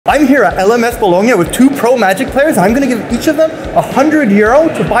I'm here at LMS Bologna with 2 pro Magic players. I'm going to give each of them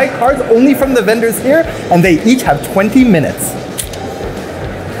 €100 to buy cards only from the vendors here, and they each have 20 minutes.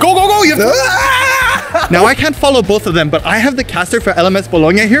 Go, go, go! You have to... Now I can't follow both of them, but I have the caster for LMS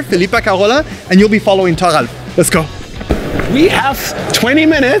Bologna here, Felipe Carola, and you'll be following Thoralf. Let's go. We have 20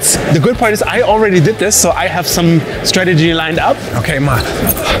 minutes. The good part is I already did this, so I have some strategy lined up. Okay, man.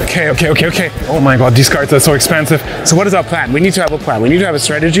 Okay. Oh my god, these cards are so expensive. So what is our plan? We need to have a plan. We need to have a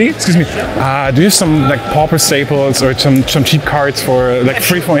strategy. Excuse me. Do you have some like pauper staples or some cheap cards for like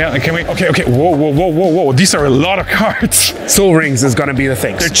free phone? Yeah, can we? Okay. Whoa. These are a lot of cards. Soul Rings is gonna be the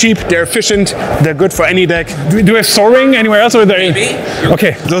thing. They're cheap, they're efficient, they're good for any deck. Do we have Soul Ring anywhere else? Or Maybe.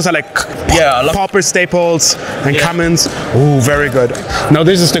 Okay. Those are like pauper staples and commons. Ooh, very good. Now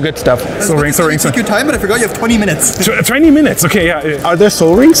this is the good stuff. Soul Rings. Take your time, but I forgot you have 20 minutes. 20 minutes, okay, yeah. Are there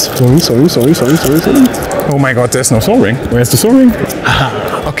Soul Rings? Soul Rings. Oh my god, there's no Soul Ring. Where's the Soul Ring?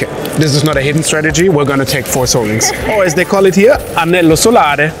 Okay, this is not a hidden strategy. We're gonna take 4 Soul Rings. Or as they call it here, Anello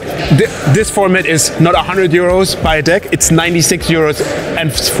Solare. This format is not €100 by a deck, it's €96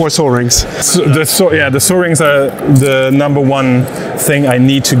 and 4 Soul Rings. So the Soul Rings are the #1 thing I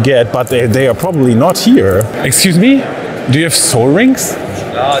need to get, but they are probably not here. Excuse me? Do you have Soul Rings?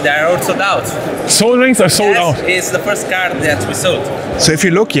 No, they are all sold out. Soul Rings are sold out? It's the first card that we sold. So if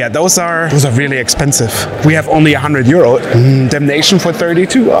you look, those are really expensive. We have only €100. Damnation for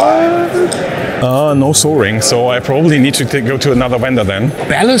 32. No Soul Ring, so I probably need to go to another vendor then.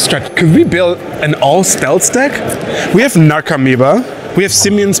 Balustrade. Could we build an all spells deck? We have Narcomoeba. We have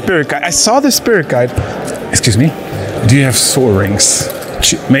Simeon Spirit Guide. I saw the Spirit Guide. Excuse me? Do you have Soul Rings?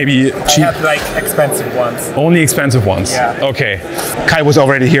 Maybe cheap? I have like expensive ones. Only expensive ones? Yeah. Okay. Kai was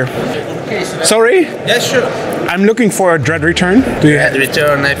already here. Sorry? Yeah, sure. I'm looking for a Dread Return. Do you have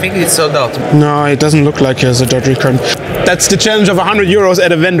Return? I think it's sold out. No, it doesn't look like there's a Dread Return. That's the challenge of €100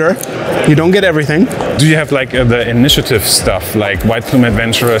 at a vendor. You don't get everything. Do you have like the initiative stuff, like White Plume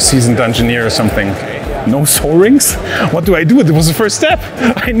Adventurer, Seasoned Dungeoneer or something? No Soul Rings? What do I do? It was the first step.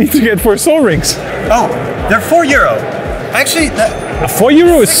 I need to get 4 Soul Rings. Oh, they're €4. Actually,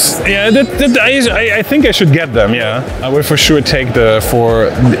 €4? Yeah, I think I should get them. Yeah, I will for sure take the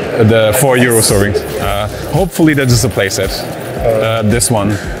 €4 Soul Rings. Hopefully that is a playset. This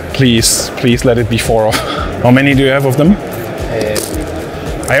one, please let it be 4 of. How many do you have of them?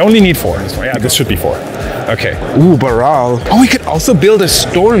 I only need 4. Yeah, this should be 4. Okay. Ooh, Baral. Oh, we could also build a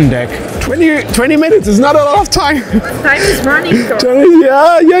Storm deck. 20 minutes is not a lot of time. Time is running,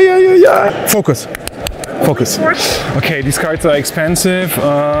 Yeah. Focus. Okay, these cards are expensive.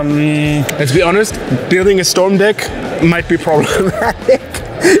 Let's be honest, building a Storm deck might be problematic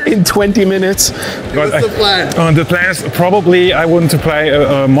in 20 minutes. What's the plan? The plan is probably I want to play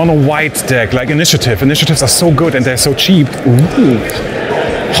a mono-white deck, like Initiative. Initiatives are so good and they're so cheap. Ooh.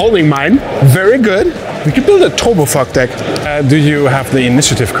 Holding Mine, very good. We could build a Turbofog deck. Do you have the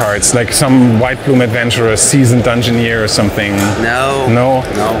initiative cards, like some White Plume Adventurer, Seasoned Dungeoneer or something? No.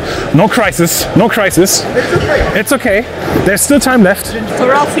 No crisis. It's okay. There's still time left.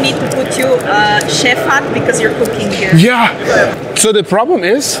 Thoralf, we need to put you chef hat because you're cooking here. Yeah. So the problem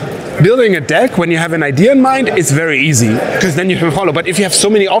is, building a deck when you have an idea in mind is very easy because then you can follow. But if you have so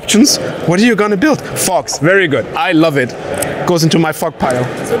many options, what are you going to build? Fogs, very good. I love it. Goes into my fog pile.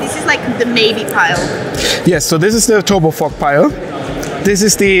 So this is like the maybe pile. Yes, so this is the Turbo Fog pile. This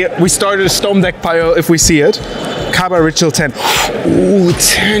is we started a Storm deck pile if we see it. Kaba Ritual 10. Ooh,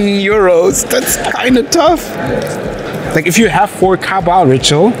 €10. That's kind of tough. Like if you have 4 Kaba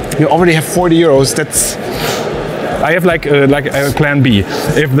Ritual, you already have €40. That's... I have like a plan B.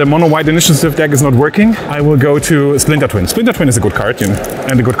 If the mono-white initiative deck is not working, I will go to Splinter Twin. Splinter Twin is a good card,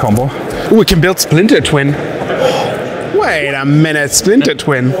 and a good combo. Ooh, we can build Splinter Twin. Wait a minute, Splinter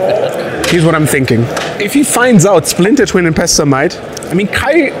Twin. Here's what I'm thinking. If he finds out Splinter Twin and Pestamite, I mean,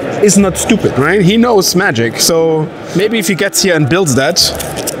 Kai is not stupid, right? He knows Magic, so maybe if he gets here and builds that,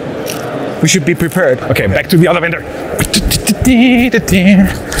 we should be prepared. Okay, back to the other vendor.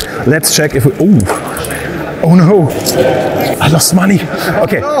 Let's check if we... Oh no! I lost money.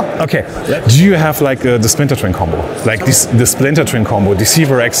 Okay. Do you have like the Splinter Twin combo? Like the Splinter Twin combo,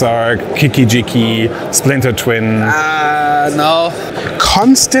 Deceiver Exarch, Kiki Jiki, Splinter Twin. No.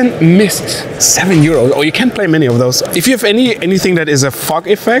 Constant Mist, €7. Oh, you can't play many of those. If you have anything that is a fog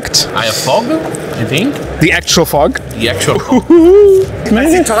effect. I have fog, I think. The actual fog. The actual fog. I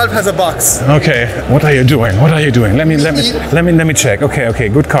think Thoralf has a box. Okay, what are you doing? Let me check. Okay,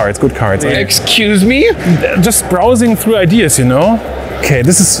 good cards. Excuse me? Just browsing through ideas, Okay,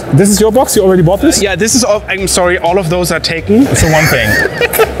 this is your box. You already bought this? Yeah, this is all. I'm sorry, all of those are taken. So one thing.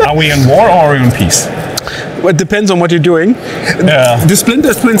 Are we in war or are we in peace? It depends on what you're doing. Yeah. The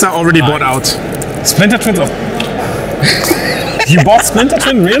Splinter Twins are already bought out. Splinter Twins. You bought Splinter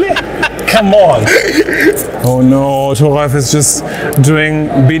Twin, really? Come on. Oh no, Thoralf is just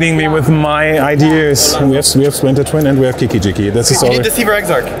beating me with my ideas. We have Splinter Twin and we have Kiki Jiki. This is You all. need Deceiver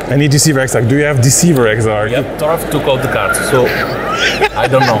Exarch. I need Deceiver Exarch. Do you have Deceiver Exarch? Yep, Thoralf took out the cards, so I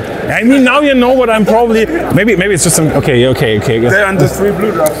don't know. I mean, now you know what I'm probably. Maybe it's just some. Okay. They're under 3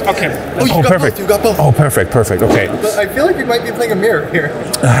 blue drops. Okay. Oh, you got perfect. both. You got both. Oh, perfect. Okay. But I feel like you might be playing a mirror here.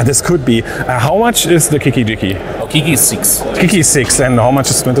 This could be. How much is the Kiki Jiki? Oh, Kiki is 6. Kiki is 6, and how much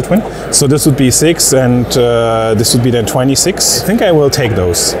is Splinter Twin? So this would be 6, and this would be then 26. I think I will take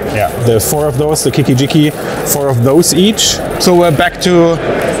those. Yeah. The 4 of those, the Kiki Jiki, 4 of those each. So we're back to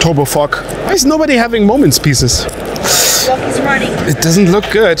Turbo Fog. Why is nobody having Moments pieces? Clock is running. It doesn't look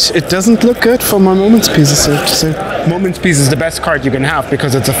good. It doesn't look good for my Moments pieces. Moments piece is the best card you can have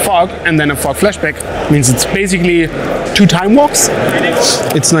because it's a fog and then a fog flashback. Means it's basically 2 time walks.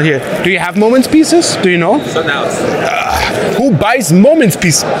 It's not here. Do you have Moments pieces? Do you know? Who buys Moments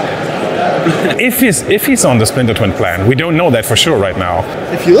pieces? If he's on the Splinter Twin plan, we don't know that for sure right now.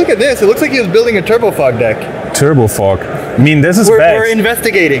 If you look at this, it looks like he was building a Turbo Fog deck. Turbo Fog. I mean, this is bad. We're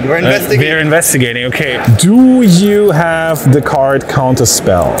investigating. We're investigating. We're investigating. Okay. Do you have the card Counter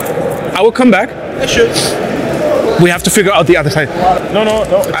Spell? I will come back. I should. We have to figure out the other side. No.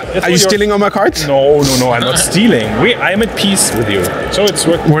 Are you stealing all my cards? No. I'm not stealing. I'm at peace with you. So it's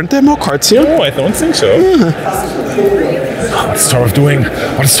worth. Weren't there more cards here? No, I don't think so. What's Thoralf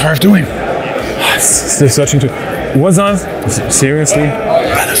doing? Still searching to. What's on? Seriously?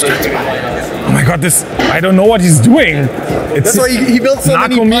 Oh my god, this. I don't know what he's doing. That's why he built so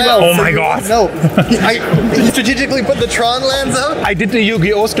many Nakomiga. piles. Oh my god. No. He strategically put the Tron lands out. I did the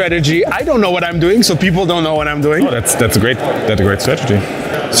Yu-Gi-Oh strategy. I don't know what I'm doing, so people don't know what I'm doing. Oh, that's a great strategy.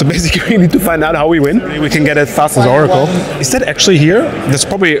 So basically, we need to find out how we win. We can get a Thassa's Oracle. Is that actually here? That's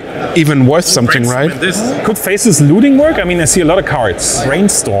probably even worth something, right? Could Face's looting work? I mean, I see a lot of cards.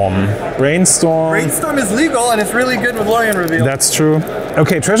 Brainstorm. Brainstorm is legal and it's really good with Lorien Reveal. That's true.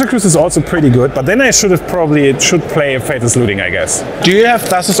 Okay, Treasure Cruise is also pretty good, but then I should play Face's looting, I guess. Do you have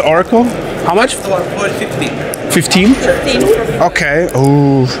Thassa's Oracle? How much? 15? 15. Okay.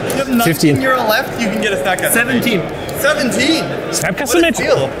 Oh. If you have 19 15. euro left, you can get a Snapcaster. 17. 17! Snapcaster What a Mage?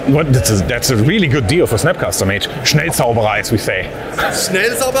 deal. What? That's a really good deal for Snapcaster Mage. Schnellzauberer, as we say.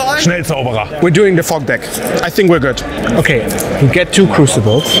 Schnellzauberei? Schnellzauberer. We're doing the fog deck. I think we're good. Okay, we get 2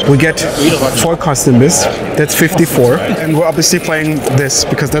 Crucibles. We get 4 Custom Mist. That's 54. And we're obviously playing this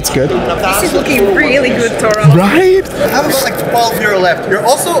because that's good. This is looking really good, Thoralf. Right? I have about like 12 euro left. You're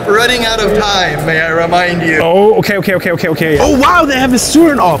also running out of time, may I remind you. Oh, okay. Oh wow, they have a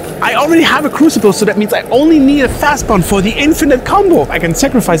Surin off. I already have a Crucible, so that means I only need a Fastbond for the infinite combo. I can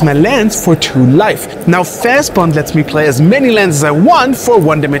sacrifice my lands for 2 life. Now Fastbond lets me play as many lands as I want for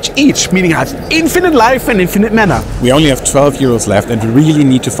 1 damage each, meaning I have infinite life and infinite mana. We only have 12 euros left and we really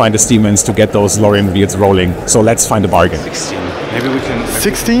need to find the Steamans to get those Lorien Reveals rolling. So let's find a bargain. 16. Maybe we can.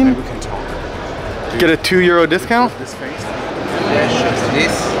 16? Get a 2 euro discount? This.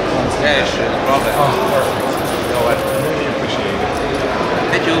 Yes, problem. No, I really appreciate it.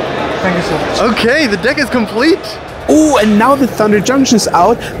 Thank you so much. Okay, the deck is complete. Oh, and now the Thunder Junction is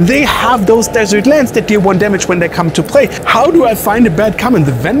out. They have those desert lands that deal 1 damage when they come to play. How do I find a bad common?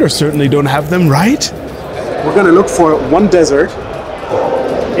 The vendors certainly don't have them, right? We're gonna look for 1 desert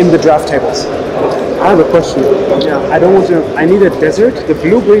in the draft tables. I have a question. Yeah. I don't want to. I need a desert. The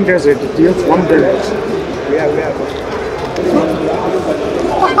blue-green desert that deals 1 damage. We have.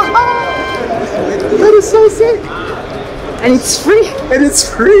 That is so sick. And it's free. And it's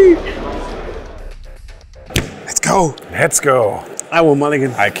free. Go. Let's go. I will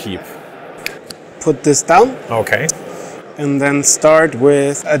mulligan. I keep. Put this down. Okay. And then start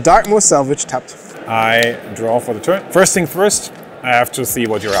with a Darkmoor Salvage tapped. I draw for the turn. First thing first, I have to see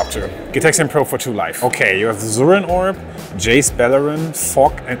what you're up to. Gitaxian Pro for 2 life. Okay, you have the Zurin Orb, Jace Bellerin,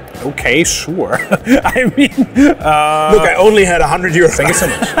 Fog, and okay, sure. I mean, look, I only had 100 euros. Thank you so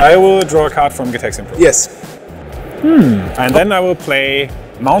much. I will draw a card from Gitaxian Pro. Yes. And then I will play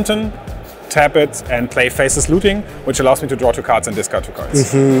Mountain, tap it, and play Faces Looting, which allows me to draw 2 cards and discard 2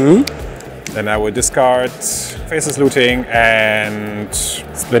 cards. Then I will discard Faces Looting and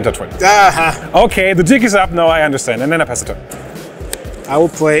Splinter Twin. Okay, the jig is up, now I understand. And then I pass the turn. I will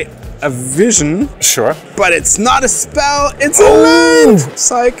play a Vision. Sure. But it's not a spell, it's a land!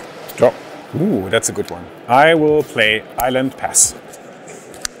 Psych. Draw. Ooh, that's a good one. I will play Island, pass.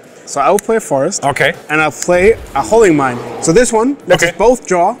 So I will play a Forest. Okay. And I'll play a Holding Mine. So this one lets us both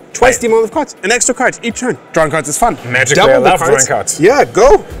draw twice the amount of cards. An extra card each turn. Drawing cards is fun. Magically, I love drawing cards. Yeah,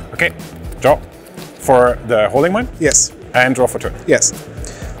 go. Okay, draw. for the holding mine Yes. and draw for turn. Yes.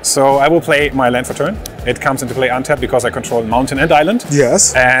 So I will play my land for turn. It comes into play untapped because I control mountain and island.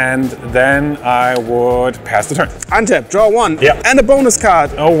 Yes. And then I would pass the turn. Untap, draw 1. Yeah. And a bonus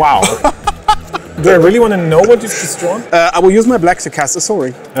card. Oh wow. Do I really want to know what you've just drawn? I will use my black to cast a Soul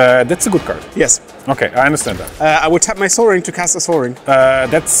Ring. That's a good card. Yes. Okay, I understand that. I will tap my Soul Ring to cast a Soul Ring.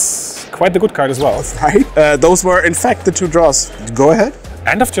 That's quite the good card as well. Right? Those were in fact the 2 draws. Go ahead.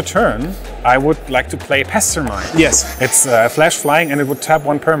 End of your turn, I would like to play Pestermine. Yes. It's flash flying and it would tap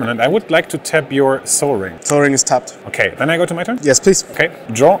 1 permanent. I would like to tap your Soul Ring. Soul Ring is tapped. Okay, then I go to my turn? Yes, please. Okay,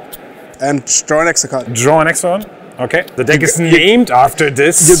 draw. And draw an extra card. Draw an extra one. Okay, the deck is named after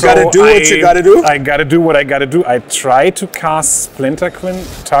this. You gotta do what you gotta do. I gotta do what I gotta do. I try to cast Splinter Twin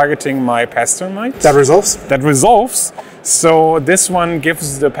targeting my Pestermite. That resolves. That resolves. So this one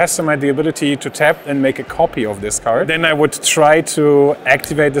gives the Pestermite the ability to tap and make a copy of this card. Then I would try to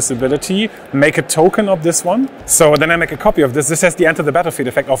activate this ability, make a token of this one. So then I make a copy of this. This has the enter the battlefield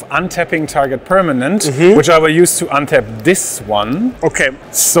effect of untapping target permanent, which I will use to untap this one. Okay.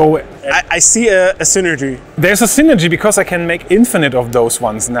 So I see a synergy. there's a synergy because I can make infinite of those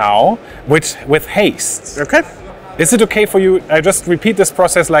ones now with haste. Okay. Is it okay for you? I just repeat this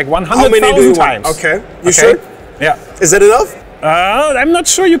process like How many do you 100,000 want? times. Okay. You sure? Yeah. Is that enough? I'm not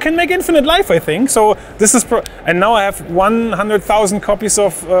sure. You can make infinite life, I think. So this is and now I have 100,000 copies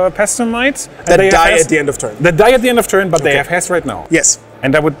of Pestermite That die at the end of turn. That die at the end of turn, but they have haste right now. Yes.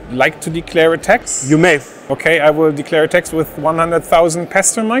 And I would like to declare attacks. You may. Okay, I will declare attacks with 100,000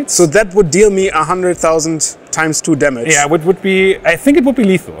 Pestermites. So that would deal me 100,000 times 2 damage. yeah, it would be. I think it would be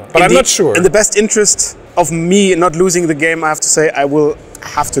lethal, but I'm not sure. In the best interest of me not losing the game, I have to say I will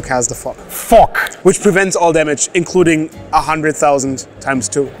have to cast the fog. Fog. Which prevents all damage, including 100,000 times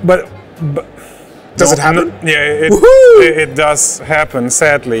 2. But Does it happen? Yeah, it does happen,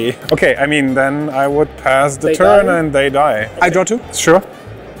 sadly. Okay, I mean, then I would pass the turn and they die. I draw 2. Sure.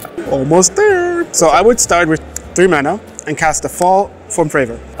 Almost there. So I would start with 3 mana and cast the Fall from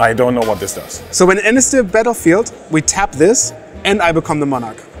Favor. I don't know what this does. So when it enters the battlefield, we tap this and I become the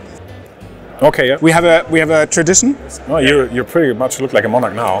Monarch. Okay, yeah. We have a tradition. Well, you pretty much look like a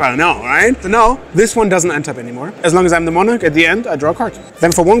monarch now. I know, right? So now, this one doesn't end up anymore. As long as I'm the Monarch, at the end, I draw a card.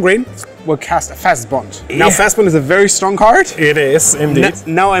 Then for 1 green, we'll cast a Fast Bond. Now, Yeah. Fast Bond is a very strong card. It is, indeed.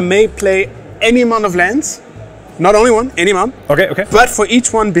 Now I may play any amount of lands. Not only one, any amount. Okay, okay. But for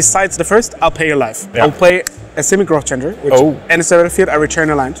each one besides the first, I'll pay a life. Yeah. I'll play a Semi-Growth Changer, which enters the battlefield, I return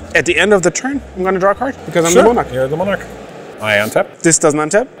a land. At the end of the turn, I'm going to draw a card because I'm the Monarch. You're the monarch. I untap. This doesn't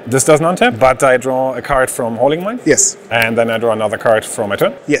untap? This doesn't untap, but I draw a card from Holding Mine. Yes. And then I draw another card from my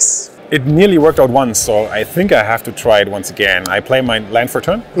turn. Yes. It nearly worked out once, so I think I have to try it once again. I play my land for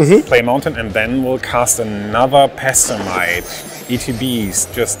turn, play mountain, and then we'll cast another Pestermite.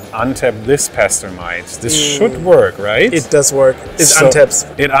 ETBs, just untap this Pestermite. This should work, right? It does work. It untaps.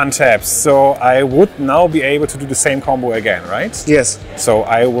 It untaps. So I would now be able to do the same combo again, right? Yes. So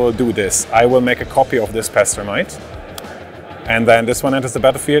I will do this. I will make a copy of this Pestermite. And then this one enters the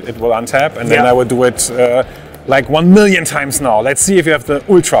battlefield, it will untap, and then I will do it like 1 million times now. Let's see if you have the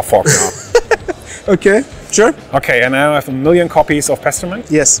Ultra Fog now. Okay, sure. Okay, and now I have 1 million copies of Pestermite.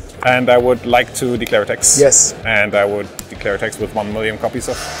 Yes. And I would like to declare attacks. Yes. And I would declare attacks with 1 million copies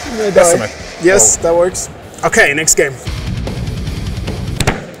of Pestermite. Yes, So, that works. Okay, next game.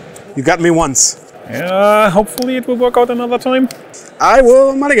 You got me once. yeah, hopefully it will work out another time. I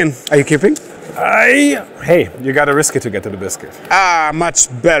will mulligan. Are you keeping? Hey, you gotta risk it to get to the biscuit. Ah, much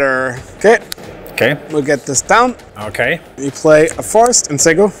better. Okay, Okay, we'll get this down. okay. You play a forest and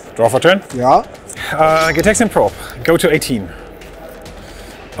Sego. Draw for turn. Yeah. Get text and probe. Go to 18.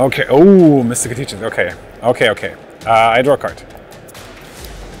 Okay. Oh, Mystical Teachings. Okay. Okay. I draw a card.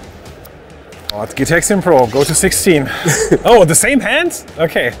 Get text and probe. Go to 16. Oh, the same hand?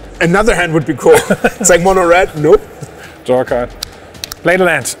 Okay. Another hand would be cool. It's like mono red. Nope. Draw a card. Play the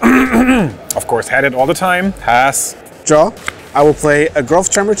land. Of course, had it all the time. Pass. Draw. I will play a Growth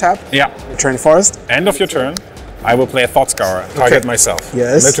Chamber tap. Yeah. Return forest. End of your turn. I will play a Thought Scour. Target myself.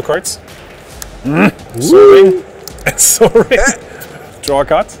 Yes. Play 2 cards. Sorry. Sorry. Draw a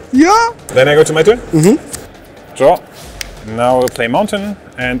card. Yeah. Then I go to my turn. Draw. Now I will play Mountain,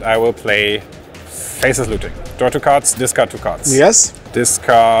 and I will play Faceless Looting. Draw 2 cards, discard 2 cards. Yes.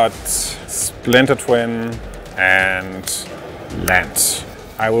 Discard Splinter Twin and land.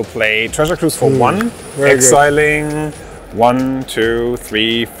 I will play Treasure Cruise for 1, Very exiling 1, 2,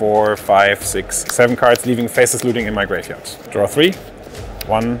 3, 4, 5, 6, 7 cards, leaving Faceless Looting in my graveyard. Draw 3.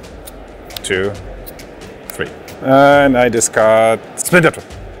 1, 2, 3. And I discard Splinter Twin.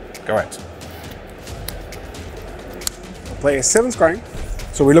 Go ahead. Play a 7 scrying.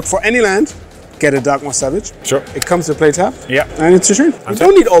 So we look for any land get a Darkmoor Savage. Sure. It comes to play tap. Yeah. And it's your turn. You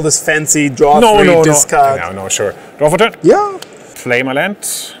don't need all this fancy draw three, discard. No, sure. Draw for turn. Yeah. Play my land.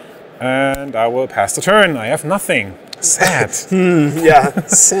 And I will pass the turn. I have nothing. Sad. Yeah.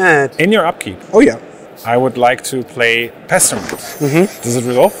 Sad. In your upkeep, Oh yeah. I would like to play Pestilence. Does it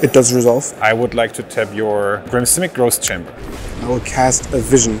resolve? It does resolve. I would like to tap your Grimsimic Growth Chamber. I will cast a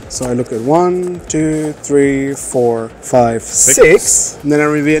vision. So I look at 1, 2, 3, 4, 5, 6. And then I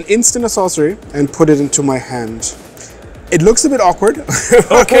reveal an instant or sorcery and put it into my hand. It looks a bit awkward.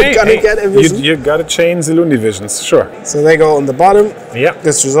 Okay, I'm gonna get a vision. you gotta chain Ziluni visions, sure. So they go on the bottom. Yeah,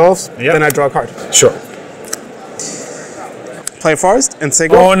 This resolves. Yeah. Then I draw a card. sure. Play forest and say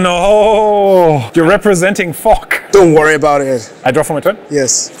go. Oh no! You're representing Fog. Don't worry about it. I draw for my turn?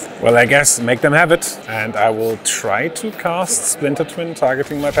 Yes. Well, I guess make them have it. And I will try to cast Splinter Twin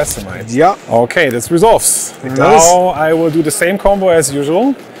targeting my Pestilmite. Yeah. Okay, this resolves. It Now does. I will do the same combo as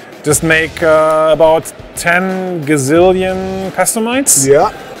usual. Just make about 10 gazillion Pestilmites. Yeah.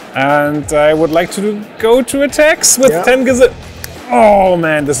 And I would like to go to attacks with Yeah. 10 gazillion. Oh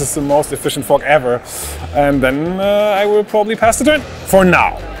man, this is the most efficient Fog ever. And then I will probably pass the turn. For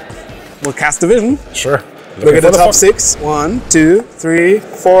now. We'll cast the vision. Sure. Look at the top Fog. 6. 1, 2, 3,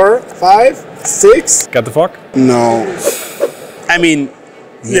 4, 5, 6. Got the Fog? No. I mean,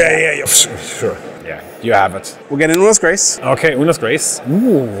 Yeah. Sure. Yeah, you have it. we'll get an Uno's Grace. Okay, Una's Grace.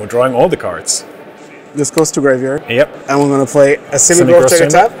 Ooh, drawing all the cards. This goes to graveyard. Yep. And we're going to play a semi-growth Semi-growth trigger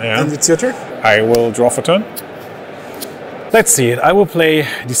tap. chamber, yeah. And it's your turn. I will draw for turn. Let's see it. I will play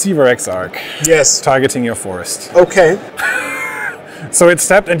Deceiver Exarch, Yes. targeting your forest. Okay. So it's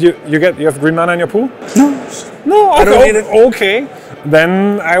tapped, and you have green mana in your pool? No. No, I don't need it. Okay.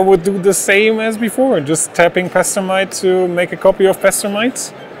 Then I would do the same as before, just tapping Pestilmite to make a copy of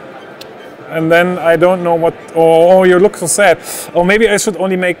Pestilmite. And then I don't know what. Oh, you look so sad. Or maybe I should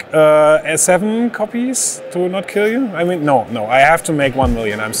only make 7 copies to not kill you. I mean, no. I have to make 1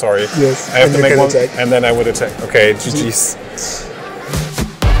 million. I'm sorry. Yes, I have and to you make can 1, attack. and then I would attack. Okay, GG's.